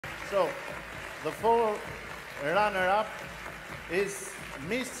So, the four runner-up is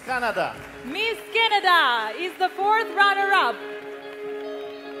Miss Canada. Miss Canada is the fourth runner-up.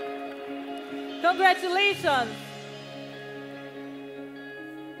 Congratulations.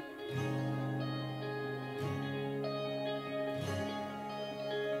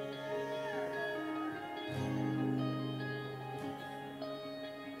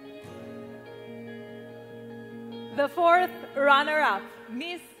 The fourth runner-up,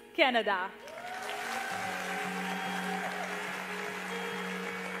 Miss Canada.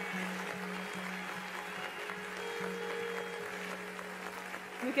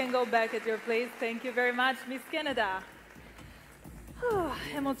 You can go back at your place. Thank you very much, Miss Canada.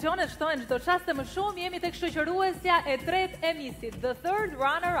 Emocionet shtojnë çdo çast e më shumë. Jemi tek shoqëruesja e tretë e Missit, the third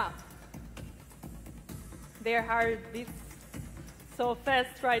runner-up. Their heart beats so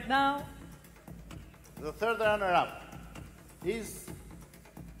fast right now. The third runner-up is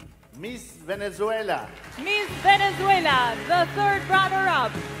Miss Venezuela. Miss Venezuela, the third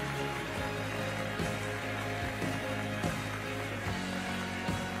runner-up.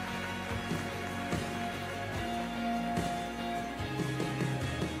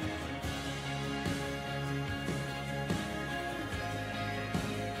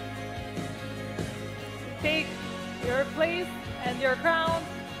 Take your place and your crown.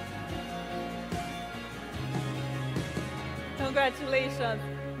 Congratulations.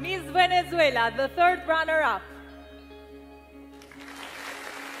 Miss Venezuela, the third runner-up.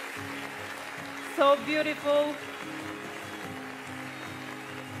 So beautiful.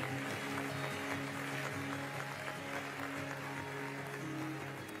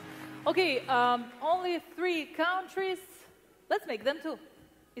 Okay, only 3 countries. Let's make them 2.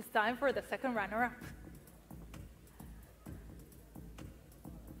 It's time for the second runner-up.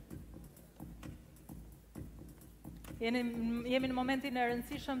 Jemi në momentin e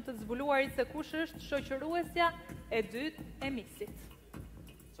rëndësishëm të zbuluarit se kush është shoqëruesja e dytë e Missit.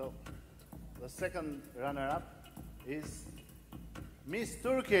 So, the second runner-up is Miss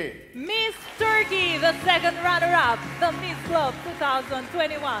Turkey. Miss Turkey, the second runner-up, the Miss Globe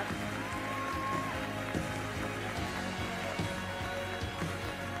 2021.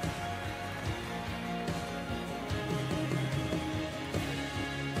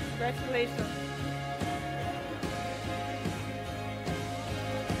 Congratulations.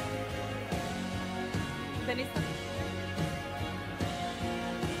 Denisa.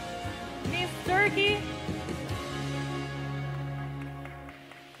 Miss Turkey,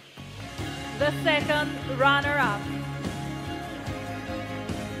 the second runner-up.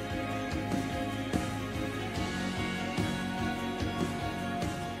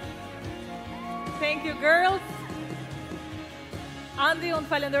 Thank you, girls. Andi, unë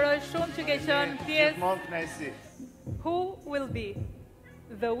falenderoj shumë që ke qenë pjesë. Gjithmonë kënaqësi. Who will be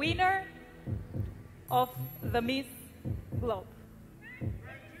the winner of the Miss Globe?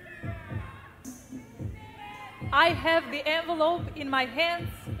 I have the envelope in my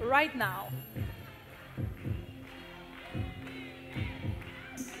hands right now.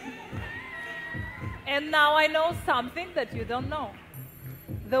 And now I know something that you don't know.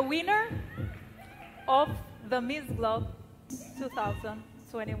 The winner of the Miss Globe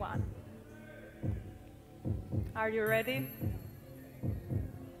 2021. Are you ready?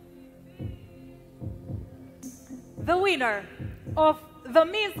 The winner of the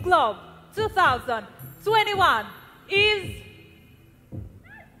Miss Globe 2021 is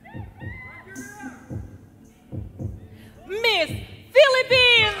Miss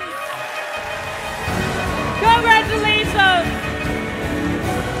Philippines! Congratulations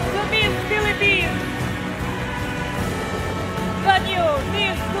to Miss Philippines, the new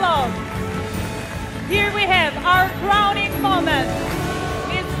Miss Globe. Here we have our crowning moment.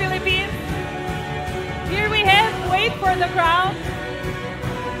 Miss Philippines, here we have, wait for the crown,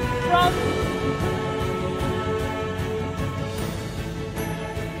 from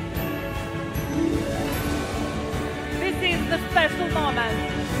this is the special moment.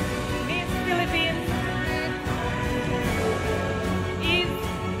 Miss Philippines is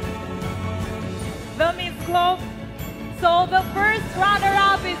the Miss Globe. So the first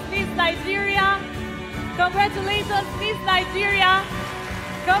runner-up is Miss Nigeria. Congratulations, Miss Nigeria.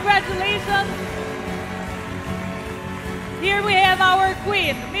 Congratulations. Here we have our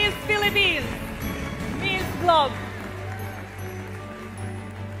queen, Miss Philippines, Miss Globe.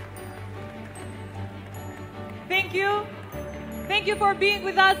 Thank you. Thank you for being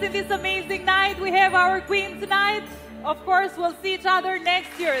with us in this amazing night. We have our queen tonight. Of course, we'll see each other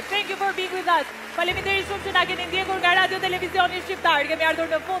next year. Thank you for being with us. Faleminderit shumë që na keni ndjekur nga Radio Televizioni Shqiptar. Kemi ardhur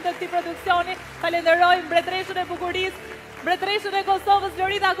në fund të këtij produksioni. Falenderoj mbretëreshën e bukurisë, Mbretëreshën e Kosovës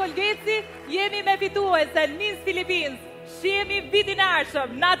Lorita Kolgeci, jemi me fituesen Miss Philippines. Shihemi vitin e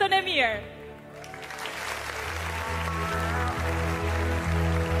ardhshëm. Natën e mirë.